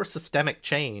 this is where systemic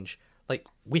change, like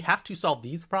we have to solve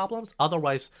these problems.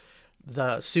 Otherwise,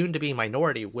 the soon-to-be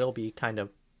minority will be kind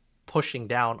of pushing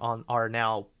down on our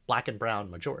now black and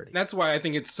brown majority. That's why I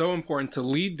think it's so important to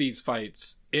lead these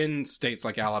fights in states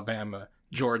like Alabama,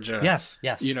 Georgia, yes,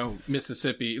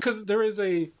 Mississippi, because there is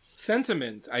a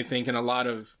sentiment, I think, in a lot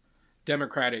of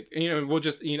Democratic,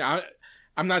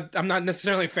 I'm not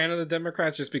necessarily a fan of the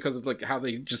Democrats just because of like how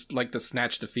they just like to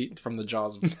snatch defeat from the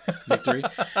jaws of victory.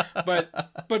 But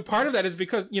part of that is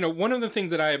because, one of the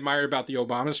things that I admire about the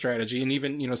Obama strategy, and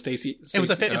even, Stacey it was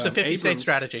a 50 state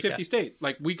strategy. 50 state.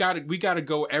 Like we got to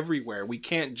go everywhere. We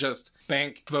can't just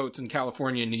bank votes in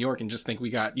California and New York and just think we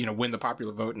got, win the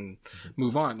popular vote and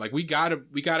move on. Like we got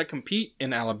to compete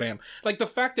in Alabama. Like the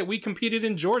fact that we competed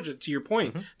in Georgia, to your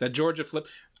point, that Georgia flipped.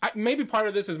 maybe part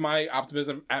of this is my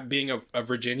optimism at being a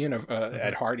Virginian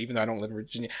at heart, even though I don't live in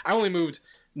Virginia. I only moved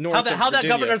north. How'd that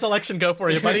governor's election go for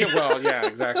you, buddy? Well, yeah,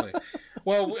 exactly.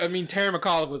 Well, I mean, Terry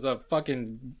McAuliffe was a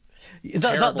fucking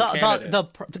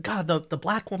the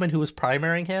black woman who was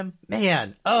primarying him,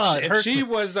 man. If she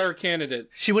was our candidate,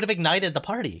 she would have ignited the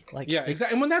party. Like, yeah,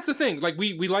 exactly. And when that's the thing, like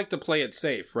we like to play it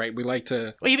safe, right? We like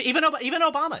to even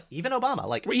Obama, like even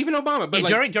Obama,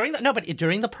 but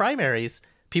during the primaries,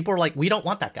 people were like, we don't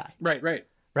want that guy,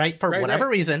 right, for whatever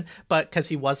reason, but because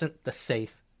he wasn't the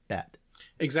safe bet,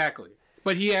 exactly.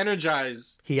 But he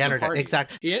energized the party.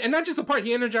 Exactly. And not just the party,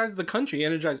 he energized the country, he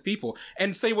energized people.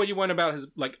 And say what you want about his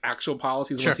like actual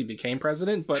policies once he became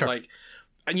president, but like,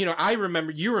 you know,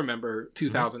 you remember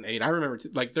 2008. I remember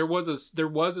like there was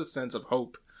a sense of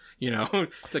hope, you know,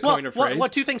 to coin a phrase. Well,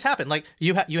 two things happened. Like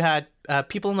you had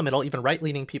people in the middle, even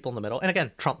right-leaning people in the middle. And again,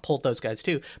 Trump pulled those guys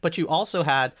too. But you also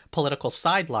had political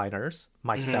sideliners,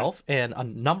 myself and a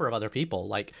number of other people,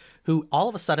 like who all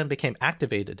of a sudden became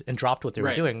activated and dropped what they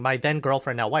were doing. My then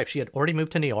girlfriend, now wife, she had already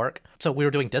moved to New York, so we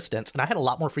were doing distance, and I had a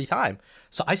lot more free time.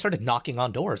 So I started knocking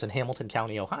on doors in Hamilton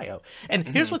County, Ohio. And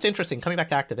here's what's interesting, coming back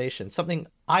to activation, something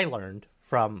I learned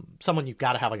from someone you've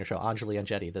got to have on your show, Anjali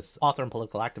Enjeti, this author and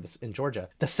political activist in Georgia.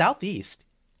 The Southeast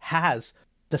has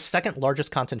the second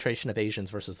largest concentration of Asians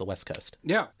versus the West Coast.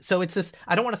 Yeah. So it's this,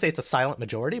 I don't want to say it's a silent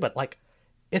majority, but like,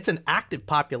 it's an active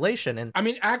population. And I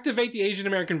mean, activate the Asian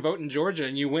American vote in Georgia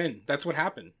and you win. That's what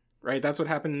happened, right? That's what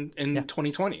happened in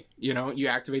 2020. You know, you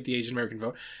activate the Asian American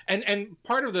vote. And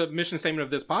part of the mission statement of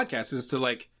this podcast is to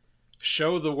like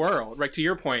show the world, right? To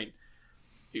your point,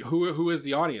 who is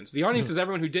the audience? The audience is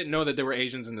everyone who didn't know that there were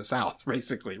Asians in the South,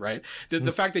 basically, right?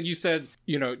 The fact that you said,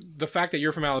 you know, the fact that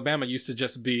you're from Alabama used to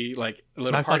just be like a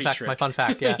little party trick. My fun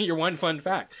fact, yeah. Your one fun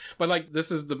fact. But like,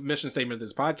 this is the mission statement of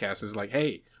this podcast is like,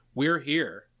 hey, we're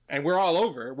here and we're all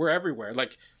over. We're everywhere.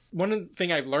 Like, one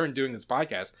thing I've learned doing this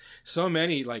podcast, so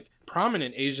many like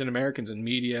prominent Asian Americans in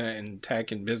media and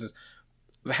tech and business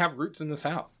have roots in the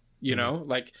South, you know,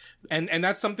 like, and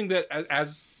that's something that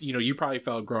as you know, you probably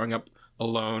felt growing up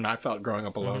alone. I felt growing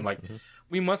up alone.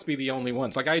 We must be the only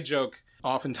ones. Like, I joke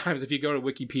oftentimes, if you go to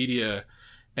Wikipedia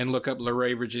and look up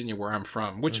Luray, Virginia, where I'm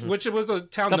from, which it was a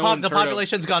town no one's heard of. The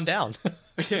population's gone down.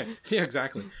 yeah,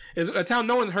 exactly. It's a town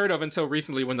no one's heard of until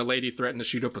recently, when the lady threatened to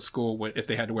shoot up a school if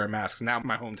they had to wear masks. Now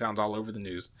my hometown's all over the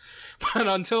news. But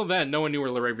until then, no one knew where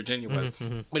Luray, Virginia was.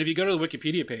 But if you go to the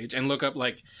Wikipedia page and look up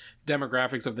like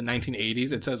demographics of the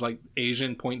 1980s, it says like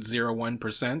Asian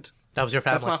 0.01%. That was your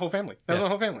family. That's my whole family. That's my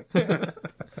whole family.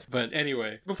 But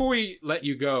anyway, before we let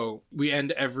you go, we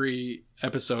end every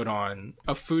episode on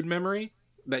a food memory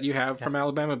that you have from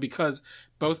Alabama, because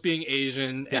both being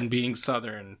Asian and being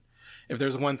Southern, if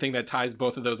there's one thing that ties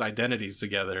both of those identities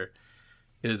together,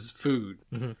 is food.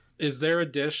 Is there a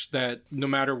dish that no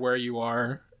matter where you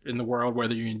are in the world,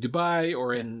 whether you're in Dubai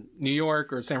or in New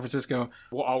York or San Francisco,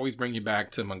 will always bring you back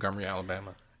to Montgomery,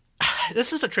 Alabama?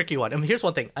 This is a tricky one. I mean, here's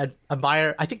one thing. I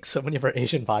admire, I think so many of our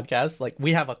Asian podcasts, like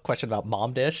we have a question about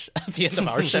mom dish at the end of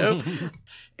our show.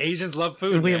 Asians love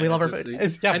food. We love our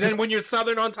food. And then when you're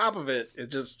Southern on top of it,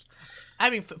 it just... I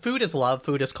mean, food is love.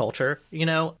 Food is culture, you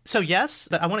know? So yes,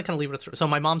 but I want to kind of leave it through. So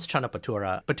my mom's chana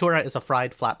bhatura. Bhatura is a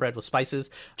fried flatbread with spices.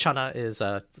 Chana is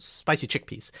spicy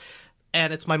chickpeas.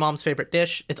 And it's my mom's favorite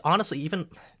dish. It's honestly, even,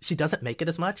 she doesn't make it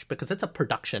as much because it's a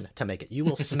production to make it. You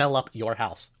will smell up your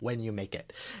house when you make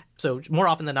it. So more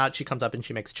often than not, she comes up and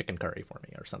she makes chicken curry for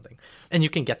me or something. And you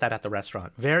can get that at the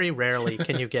restaurant. Very rarely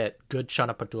can you get good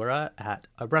chana bhatura at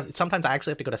a restaurant. Sometimes I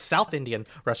actually have to go to South Indian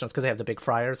restaurants because they have the big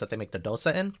fryers that they make the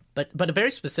dosa in. But a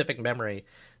very specific memory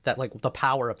that, like, the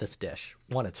power of this dish.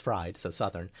 One, it's fried, so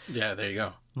Southern. Yeah, there you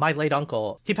go. My late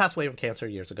uncle, he passed away from cancer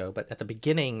years ago, but at the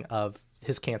beginning of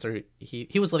his cancer,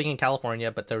 he was living in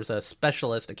California, but there was a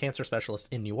cancer specialist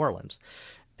in New Orleans.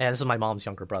 And this is my mom's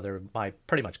younger brother, my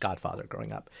pretty much godfather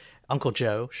growing up. Uncle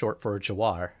Joe, short for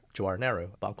Jawar Nehru,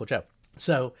 Uncle Joe.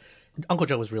 So Uncle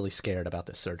Joe was really scared about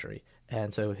this surgery.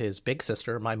 And so his big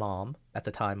sister, my mom, at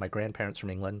the time, my grandparents from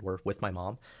England were with my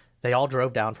mom. They all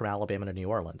drove down from Alabama to New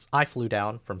Orleans. I flew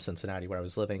down from Cincinnati, where I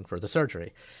was living, for the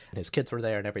surgery. And his kids were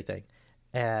there and everything.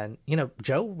 And, you know,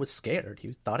 Joe was scared.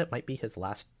 He thought it might be his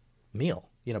last meal,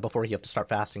 you know, before he had to start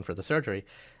fasting for the surgery.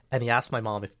 And he asked my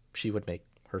mom if she would make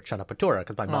her chana bhatura,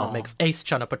 because my mom makes ace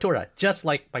chana bhatura, just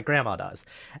like my grandma does.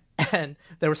 And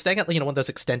they were staying at, you know, one of those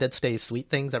extended stay suite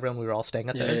things. We were all staying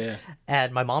at those. Yeah.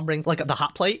 And my mom brings, like, the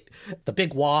hot plate, the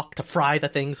big wok to fry the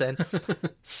things in.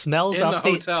 Smells in up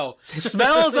the hotel.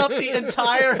 Smells up the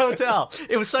entire hotel.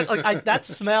 It was such, like, that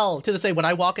smell, to this day, when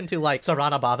I walk into, like,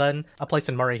 Sarana Bhavan, a place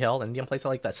in Murray Hill, an Indian place,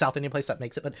 like that South Indian place that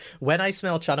makes it. But when I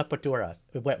smell chana bhatura,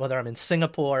 whether I'm in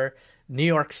Singapore, New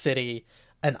York City,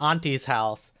 an auntie's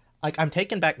house. Like, I'm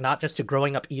taken back not just to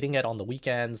growing up eating it on the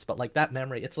weekends, but like that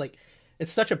memory. It's like,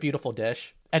 it's such a beautiful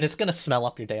dish, and it's gonna smell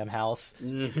up your damn house,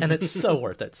 and it's so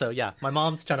worth it. So yeah, my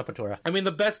mom's chana patura. I mean,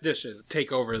 the best dishes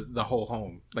take over the whole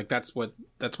home. Like that's what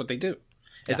they do.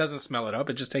 It doesn't smell it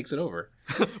up; it just takes it over.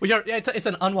 It's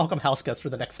an unwelcome house guest for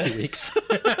the next 2 weeks.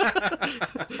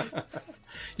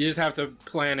 You just have to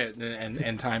plan it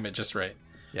and time it just right.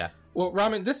 Yeah. Well,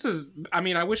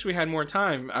 Ramen, I wish we had more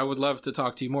time. I would love to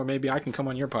talk to you more. Maybe I can come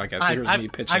on your podcast. Here's me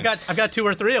pitching. I've got 2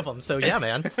 or 3 of them. So yeah,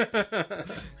 man.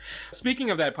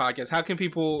 Speaking of that podcast, how can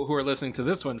people who are listening to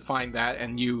this one find that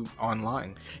and you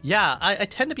online? Yeah, I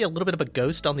tend to be a little bit of a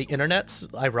ghost on the internet's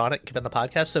ironic given the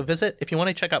podcast. So visit, if you want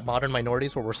to check out Modern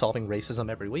Minorities, where we're solving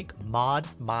racism every week,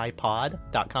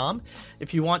 modmypod.com.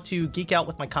 If you want to geek out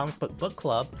with my comic book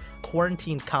club,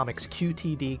 Quarantine Comics,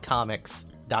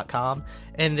 QTDcomics.com.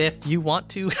 And if you want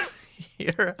to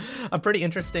hear a pretty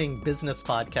interesting business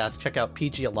podcast, check out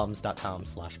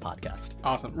pgalums.com/podcast.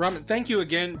 Awesome. Ramen, thank you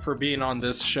again for being on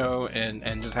this show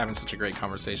and just having such a great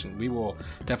conversation. We will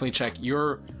definitely check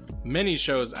your many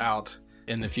shows out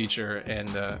in the future, and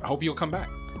I hope you'll come back.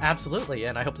 Absolutely,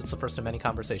 and I hope it's the first of many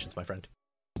conversations, my friend.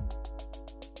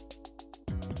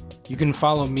 You can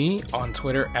follow me on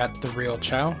Twitter at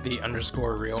 @TheRealChow,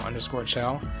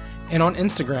 _real_Chow, and on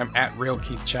Instagram at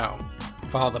RealKeithChow.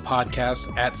 Follow the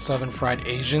podcast at Southern Fried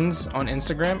Asians on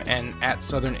Instagram and at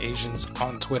Southern Asians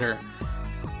on Twitter.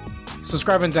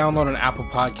 Subscribe and download on Apple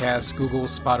Podcasts, Google,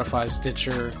 Spotify,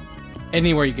 Stitcher,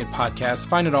 anywhere you get podcasts.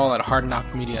 Find it all at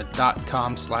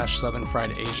hardknockmedia.com/Southern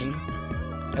Fried Asian.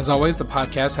 As always, the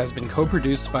podcast has been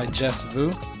co-produced by Jess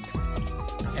Vu.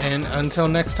 And until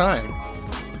next time,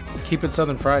 keep it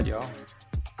Southern Fried, y'all.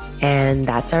 And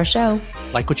that's our show.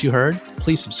 Like what you heard?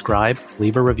 Please subscribe,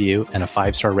 leave a review, and a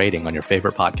 5-star rating on your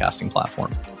favorite podcasting platform.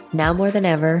 Now more than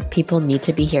ever, people need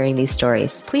to be hearing these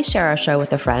stories. Please share our show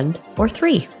with a friend or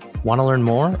 3. Want to learn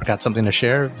more or got something to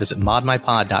share? Visit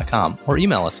modmypod.com or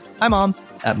email us,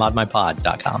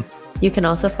 himom@modmypod.com. You can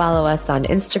also follow us on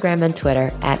Instagram and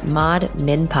Twitter at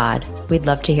modminpod. We'd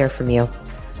love to hear from you.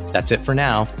 That's it for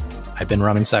now. I've been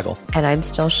Ramen Segal. And I'm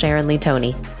still Sharon Lee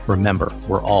Tony. Remember,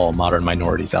 we're all modern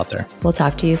minorities out there. We'll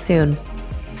talk to you soon.